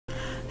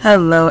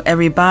Hello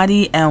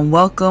everybody and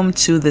welcome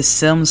to The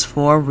Sims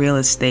 4 Real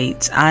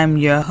Estate. I'm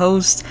your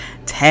host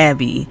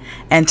Tabby,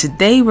 and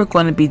today we're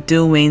going to be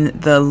doing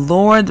the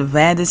Lord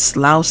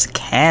Vladislaus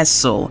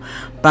Castle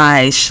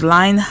by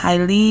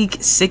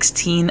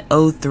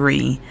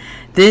Scheinheilig1603.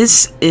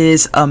 This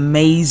is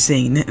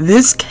amazing.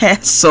 This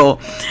castle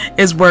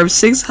is worth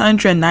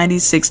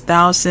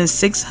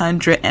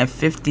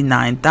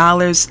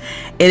 $696,659.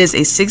 It is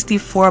a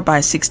 64 by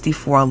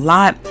 64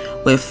 lot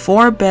with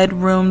 4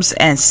 bedrooms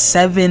and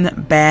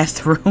 7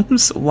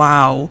 bathrooms.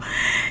 Wow.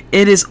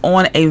 It is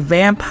on a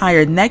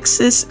vampire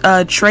Nexus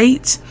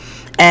trait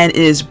and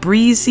is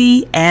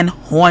breezy and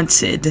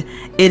haunted.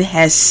 It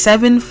has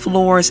 7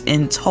 floors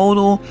in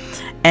total,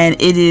 and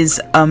it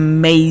is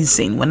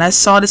amazing. When I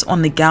saw this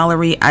on the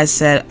gallery, I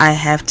said I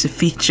have to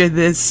feature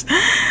this.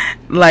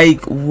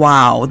 Like,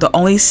 wow. The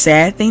only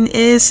sad thing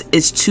is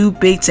it's too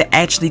big to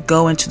actually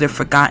go into the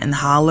Forgotten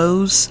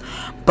Hollows,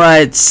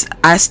 but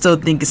I still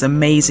think it's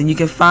amazing. You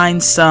can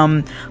find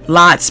some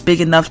lots big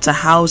enough to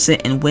house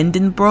it in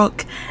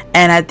Windenbrook,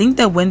 and I think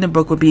that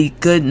Windenbrook would be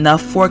good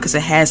enough for it because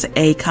it has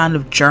a kind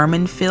of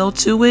German feel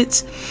to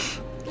it,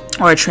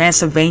 or a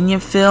Transylvanian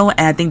feel,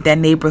 and I think that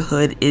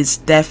neighborhood is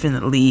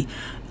definitely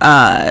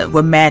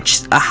would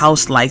match a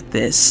house like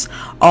this.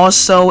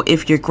 Also,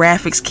 if your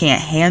graphics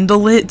can't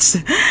handle it,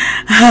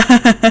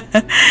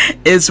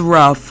 it's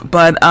rough.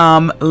 But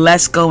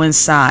let's go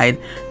inside.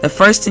 The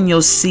first thing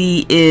you'll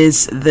see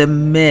is the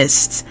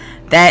mist.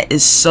 That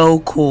is so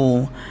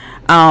cool.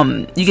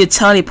 You can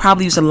tell they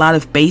probably use a lot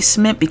of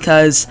basement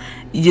because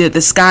the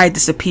sky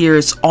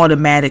disappears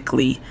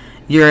automatically.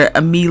 You're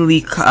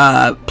immediately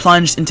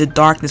plunged into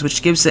darkness,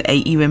 which gives it a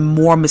even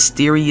more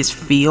mysterious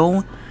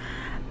feel.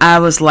 I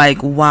was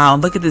like, wow,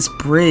 look at this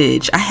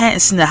bridge. I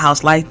hadn't seen a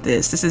house like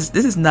this. This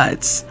is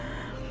nuts.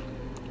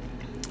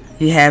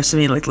 You have so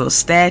many like little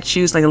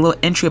statues, like a little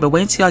entry, but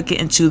wait until y'all get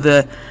into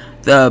the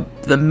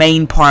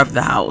main part of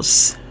the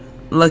house.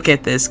 Look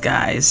at this,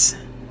 guys.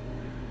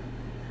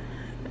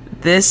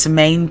 This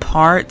main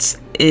part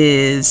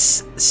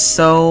is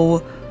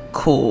so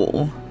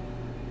cool.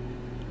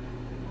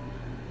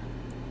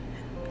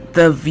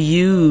 The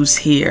views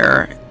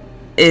here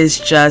is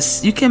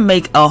just, you can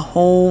make a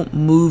whole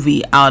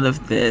movie out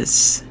of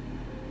this.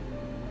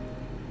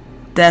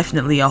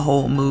 Definitely a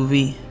whole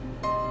movie.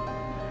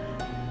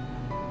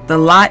 The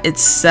lot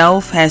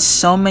itself has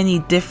so many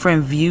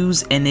different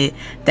views in it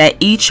that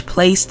each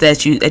place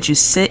that you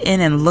sit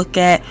in and look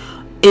at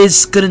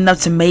is good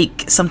enough to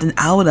make something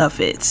out of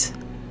it.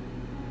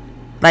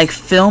 Like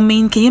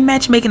filming, can you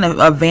imagine making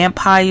a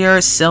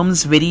vampire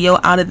Sims video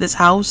out of this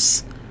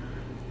house?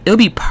 It would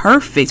be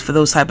perfect for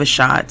those type of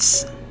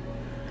shots.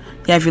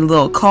 You have your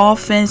little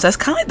coffin. So that's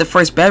kind of like the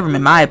first bedroom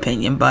in my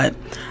opinion, but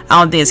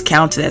I don't think it's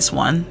counted as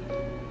one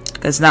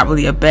because it's not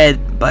really a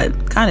bed,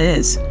 but kind of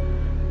is.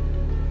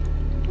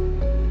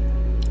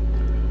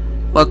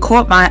 What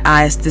caught my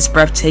eye is this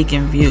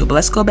breathtaking view, but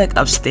let's go back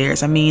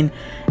upstairs. I mean,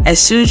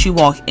 as soon as you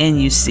walk in,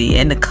 you see,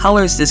 and the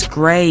colors, this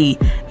gray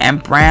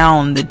and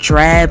brown, the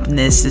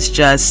drabness is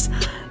just,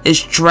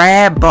 it's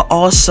drab but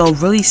also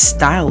really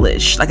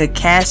stylish, like a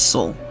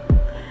castle.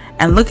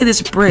 And look at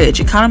this bridge.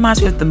 It kind of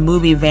reminds me of the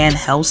movie Van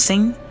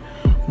Helsing,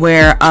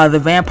 where the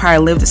vampire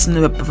lived at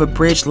something of a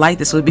bridge like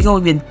this. So we go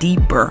even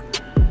deeper.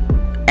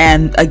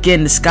 And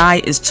again, the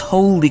sky is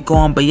totally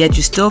gone, but yet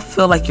you still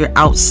feel like you're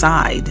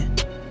outside.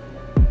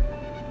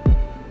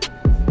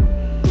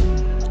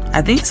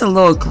 I think it's a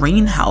little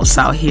greenhouse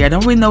out here. I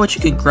don't really know what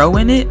you can grow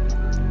in it.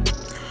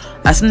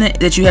 Something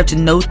that you have to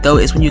note though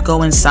is when you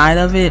go inside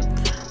of it,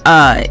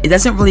 it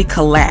doesn't really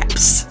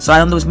collapse. So I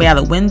don't know if it's made out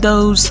of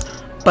windows,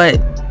 but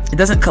it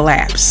doesn't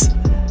collapse.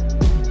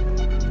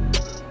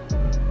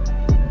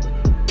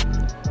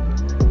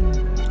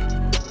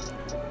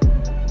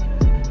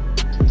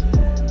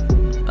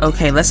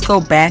 Okay, let's go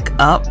back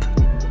up.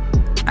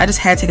 I just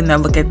had to take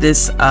another look at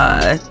this.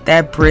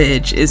 That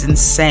bridge is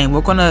insane.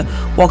 We're gonna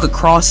walk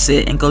across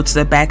it and go to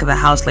the back of the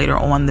house later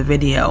on in the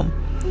video.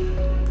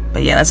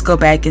 But yeah, let's go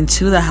back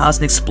into the house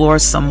and explore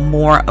some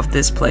more of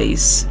this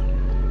place.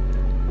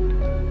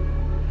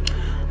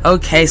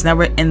 Okay, so now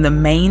we're in the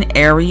main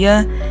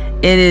area.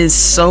 It is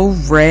so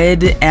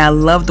red, and I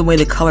love the way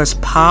the colors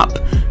pop.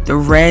 The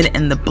red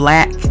and the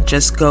black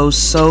just goes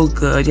so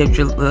good. You have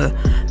the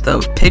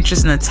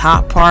pictures in the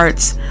top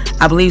parts.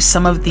 I believe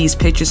some of these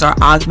pictures are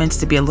augmented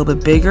to be a little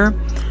bit bigger,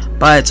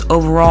 but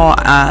overall,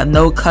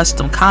 no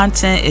custom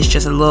content. It's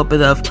just a little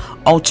bit of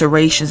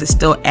alterations that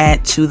still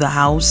add to the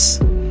house.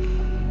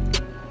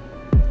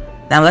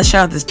 Now let's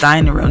check out this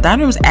dining room.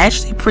 Dining room is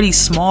actually pretty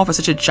small for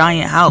such a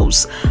giant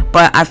house,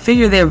 but I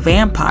figure they're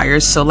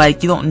vampires, so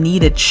like you don't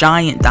need a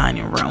giant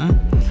dining room.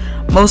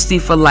 Mostly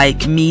for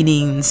like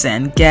meetings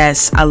and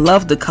guests. I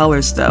love the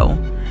colors though,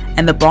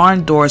 and the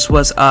barn doors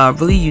was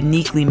really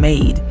uniquely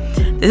made.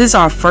 This is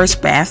our first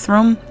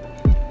bathroom.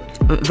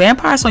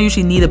 Vampires don't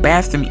usually need a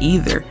bathroom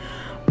either,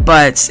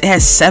 but it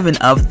has 7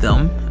 of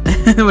them,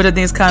 which I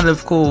think is kind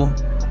of cool.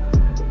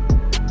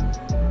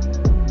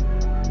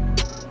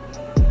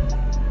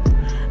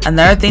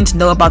 Another thing to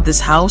know about this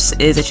house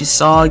is that you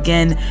saw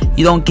again,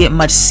 you don't get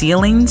much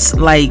ceilings.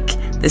 Like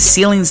the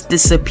ceilings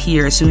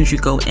disappear as soon as you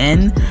go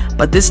in,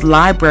 but this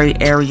library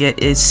area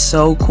is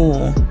so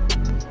cool.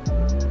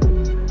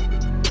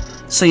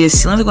 So your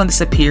ceilings are going to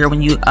disappear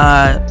when you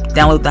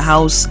download the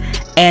house,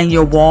 and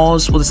your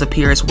walls will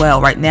disappear as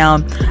well. Right now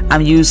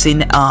I'm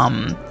using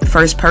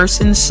first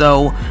person,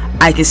 so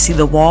I can see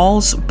the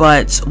walls,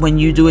 but when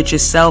you do it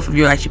yourself, if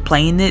you're actually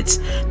playing it,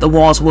 the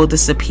walls will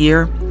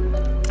disappear.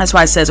 That's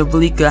why it says a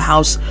really good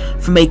house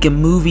for making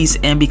movies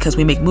in, because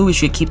when you make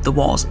movies you keep the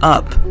walls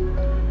up.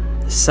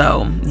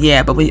 So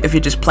yeah, but if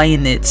you're just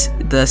playing it,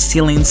 the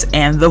ceilings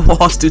and the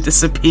walls do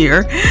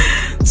disappear.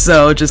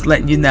 So just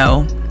letting you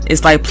know,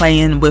 it's like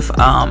playing with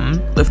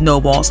no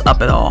walls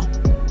up at all.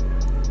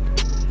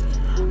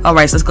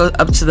 Alright, so let's go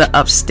up to the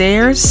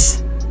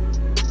upstairs.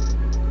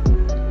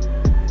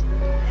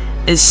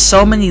 There's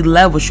so many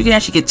levels. You can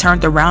actually get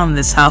turned around in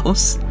this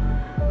house.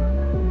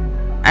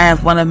 I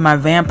have one of my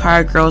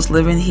vampire girls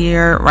living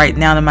here right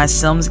now in my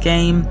Sims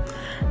game.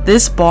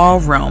 This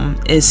ballroom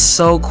is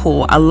so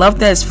cool. I love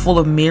that it's full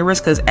of mirrors,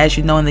 because as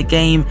you know in the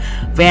game,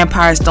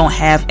 vampires don't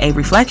have a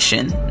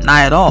reflection,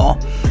 not at all.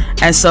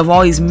 And so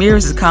all these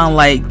mirrors is kind of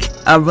like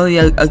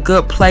a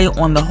good play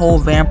on the whole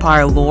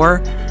vampire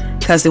lore,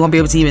 because they won't be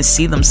able to even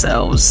see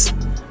themselves.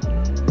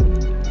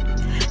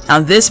 Now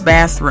this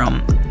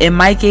bathroom, it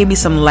might give me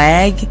some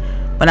lag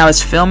when I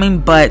was filming,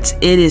 but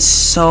it is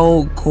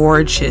so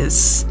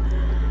gorgeous.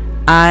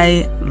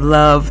 I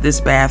love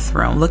this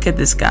bathroom. Look at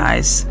this,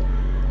 guys.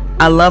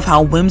 I love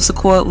how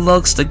whimsical it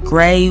looks, the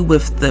gray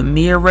with the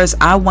mirrors.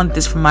 I want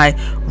this for my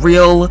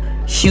real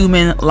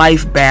human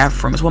life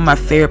bathroom. It's one of my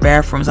favorite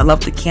bathrooms. I love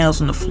the candles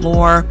on the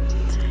floor.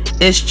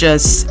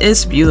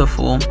 It's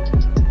beautiful.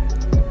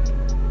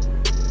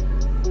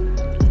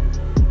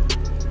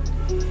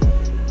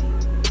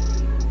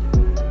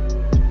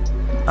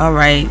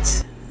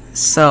 Alright,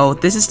 so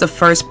this is the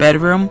first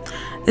bedroom.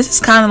 This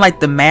is kind of like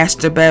the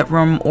master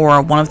bedroom,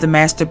 or one of the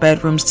master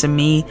bedrooms to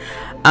me.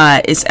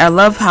 I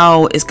love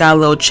how it's got a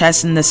little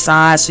chest in the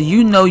side, so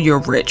you know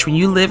you're rich. When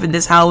you live in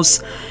this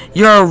house,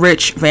 you're a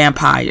rich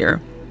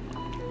vampire.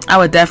 I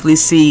would definitely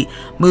see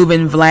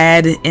moving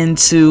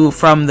Vlad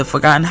from the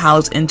Forgotten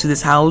Hollows into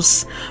this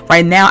house.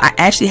 Right now, I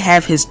actually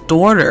have his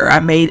daughter. I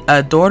made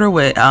a daughter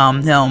with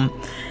him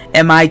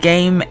in my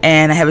game,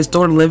 and I have his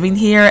daughter living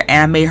here,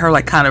 and I made her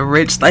like kind of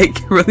rich,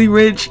 like really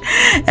rich,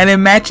 and it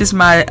matches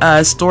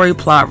my story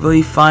plot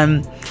really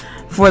fun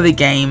for the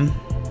game.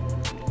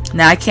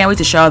 Now I can't wait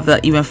to show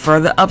the even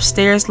further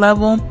upstairs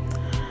level,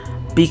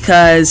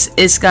 because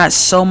it's got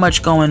so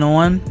much going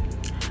on.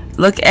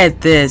 Look at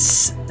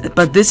this.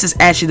 But this is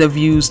actually the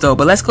views though.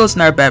 But let's go to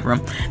another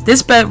bedroom.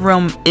 This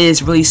bedroom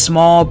is really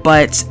small,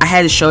 but I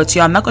had to show it to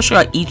you. I'm not gonna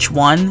show you each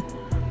one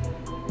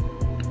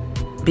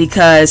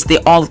because they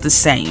all look the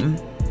same.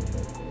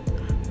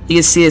 You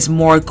can see it's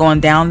more going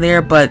down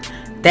there, but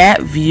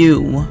that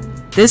view,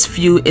 this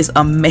view is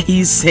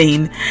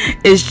amazing.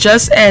 It's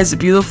just as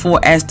beautiful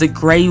as the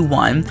gray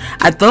one.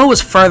 I thought it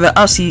was further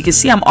up, so you can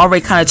see I'm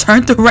already kind of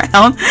turned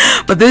around,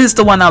 but this is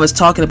the one I was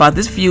talking about.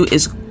 This view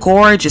is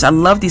gorgeous. I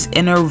love these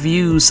inner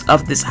views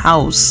of this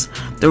house.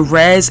 The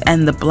reds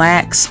and the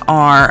blacks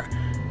are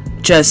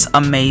just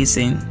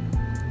amazing.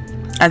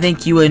 I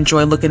think you will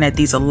enjoy looking at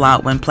these a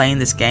lot when playing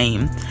this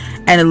game.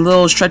 And the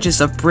little stretches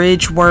of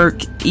bridge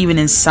work even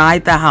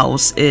inside the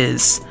house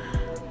is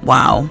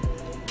wow.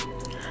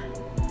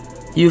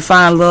 You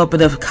find a little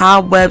bit of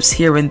cobwebs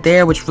here and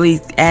there, which really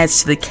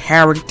adds to the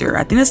character.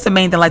 I think that's the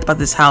main thing I liked about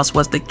this house,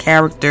 was the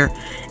character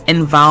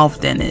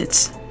involved in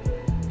it.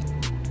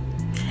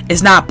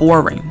 It's not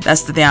boring.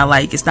 That's the thing I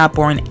like. It's not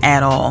boring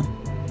at all.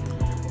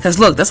 Because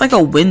look, that's like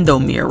a window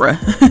mirror.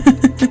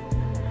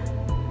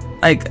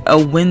 Like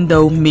a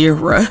window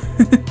mirror.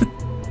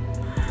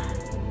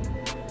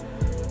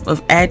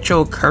 With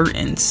actual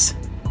curtains.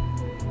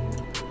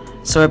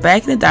 So we're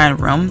back in the dining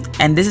room,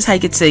 and this is how you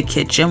get to the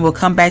kitchen. We'll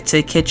come back to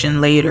the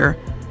kitchen later.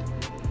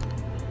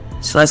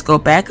 So let's go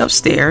back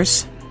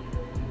upstairs.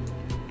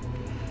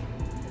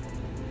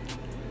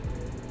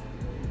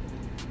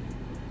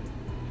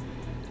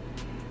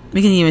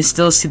 We can even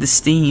still see the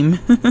steam.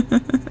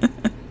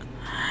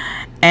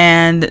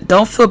 And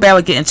don't feel bad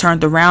with getting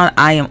turned around.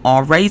 I am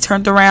already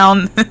turned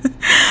around.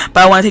 But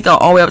I want to take it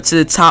all the way up to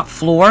the top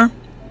floor.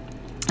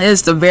 It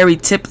is the very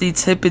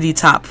tippity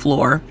top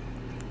floor.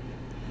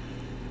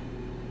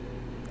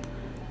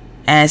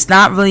 And it's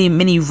not really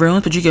many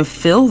rooms, but you can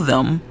fill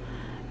them.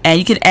 And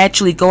you can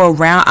actually go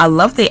around. I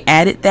love they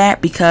added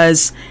that,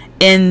 because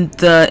in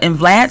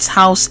Vlad's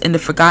house in the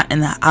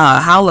Forgotten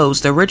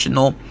Hollows, the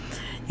original,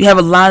 you have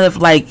a lot of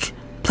like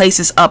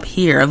places up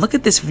here. Look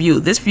at this view.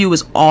 This view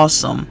is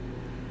awesome.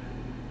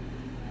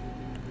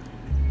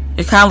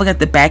 You're kind of looking at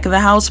the back of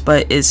the house,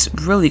 but it's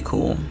really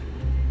cool.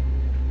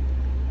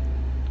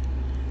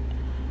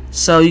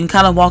 So you can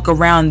kind of walk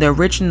around the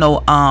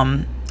original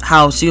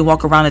house. You can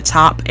walk around the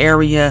top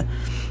area.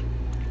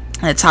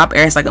 And the top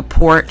area is like a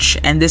porch,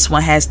 and this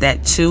one has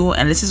that too.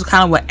 And this is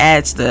kind of what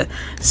adds the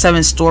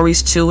 7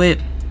 stories to it.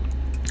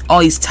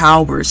 All these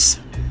towers.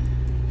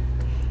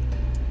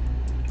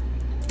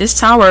 This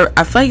tower,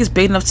 I feel like it's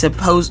big enough to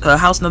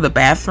house another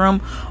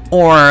bathroom,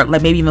 or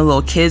like maybe even a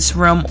little kid's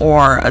room,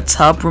 or a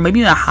tub room,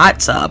 maybe even a hot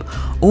tub.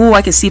 Oh,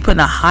 I can see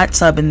putting a hot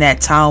tub in that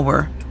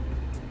tower.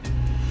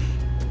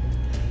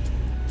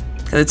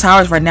 The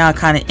towers right now are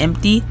kind of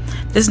empty.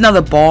 This is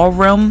another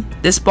ballroom.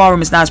 This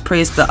ballroom is not as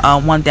pretty as the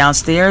one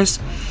downstairs,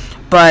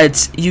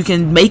 but you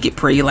can make it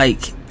pretty. Like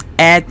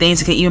add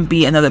things. It can even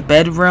be another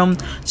bedroom.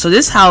 So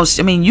this house,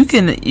 I mean, you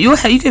can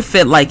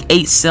fit like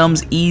 8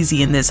 Sims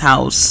easy in this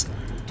house.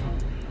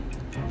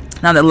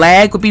 Now the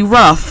lag would be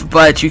rough,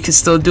 but you can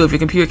still do it. If your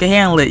computer can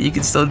handle it, you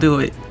can still do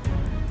it.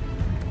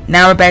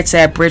 Now we're back to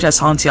that bridge I was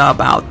talking to y'all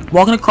about.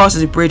 Walking across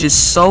this bridge is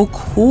so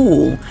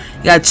cool.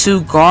 You got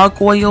 2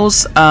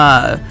 gargoyles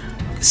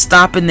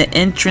stopping the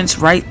entrance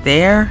right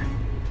there.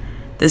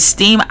 The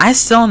steam, I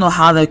still don't know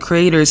how the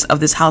creators of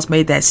this house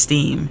made that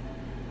steam.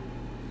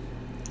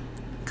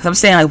 Cause I'm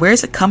saying, like, where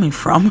is it coming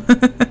from?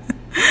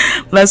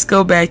 Let's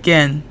go back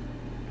in.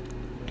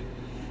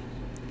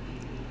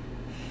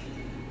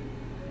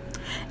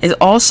 It's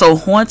also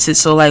haunted,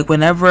 so like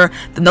whenever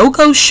the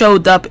no-go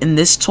showed up in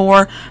this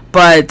tour,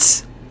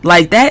 but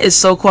like that is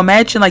so cool.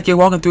 Imagine like you're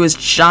walking through this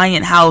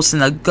giant house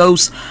and a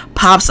ghost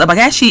pops up. Like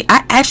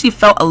I actually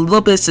felt a little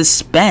bit of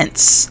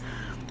suspense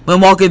when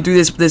walking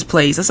through this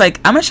place. It's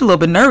like I'm actually a little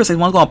bit nervous. Like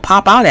one's gonna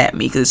pop out at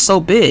me because it's so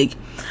big.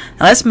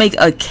 Now let's make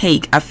a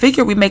cake. I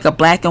figured we make a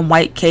black and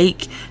white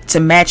cake to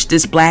match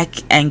this black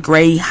and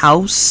gray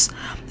house.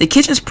 The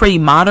kitchen's pretty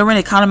modern.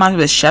 It kind of reminds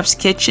me of a chef's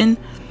kitchen.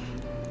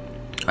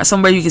 Or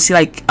somewhere you can see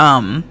like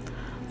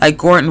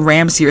Gordon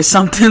Ramsay or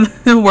something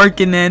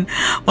working in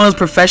one of those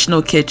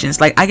professional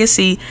kitchens. Like I can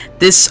see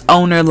this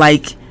owner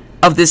like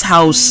of this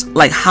house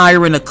like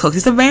hiring a cook.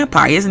 He's a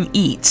vampire. He doesn't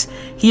eat.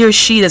 He or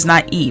she does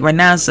not eat. Right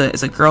now it's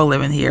a girl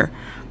living here,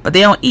 but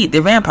they don't eat.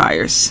 They're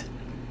vampires,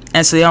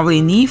 and so they don't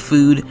really need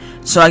food.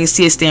 So I can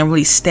see it staying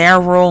really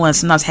sterile, and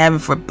sometimes having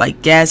for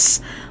like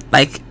guests,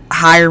 like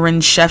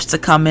hiring chefs to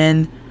come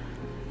in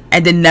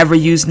and then never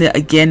using it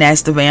again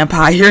as the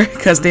vampire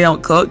because they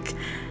don't cook.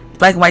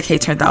 Black and white cake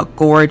turned out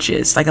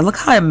gorgeous. Like, look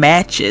how it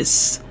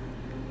matches.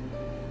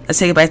 Let's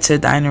take it back to the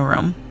dining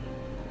room.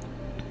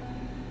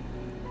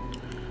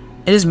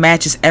 It just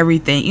matches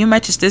everything. Even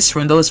matches this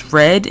room. Though it's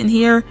red in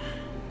here,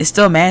 it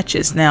still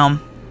matches.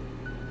 Now,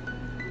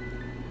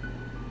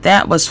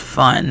 that was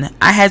fun.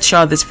 I had to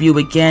show this view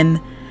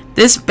again.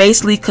 This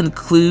basically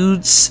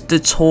concludes the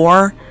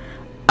tour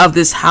of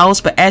this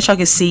house, but as y'all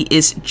can see,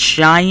 it's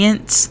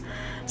giant.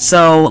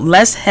 So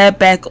let's head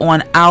back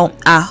on out.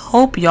 I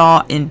hope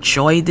y'all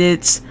enjoyed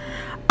it.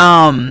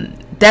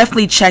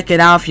 Definitely check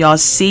it out if y'all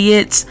see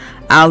it.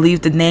 I'll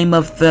leave the name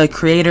of the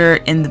creator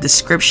in the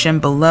description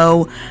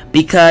below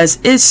because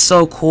it's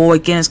so cool.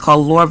 Again, it's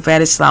called Lord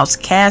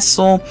Vladislaus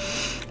Castle.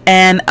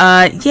 And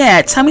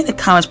yeah, tell me in the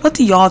comments, what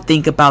do y'all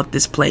think about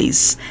this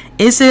place?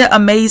 Is it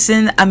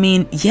amazing? I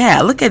mean,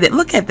 yeah, look at it.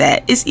 Look at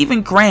that. It's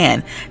even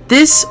grand.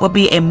 This will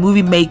be a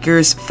movie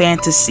maker's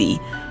fantasy.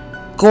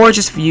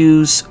 Gorgeous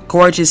views,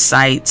 gorgeous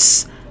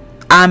sights.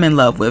 I'm in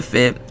love with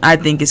it. I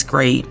think it's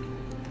great.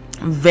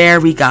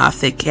 Very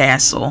gothic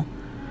castle.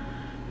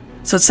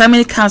 So tell me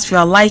in the comments if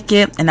y'all like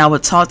it, and I will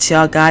talk to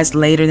y'all guys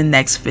later in the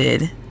next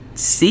vid.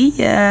 See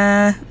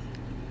ya.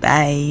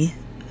 Bye.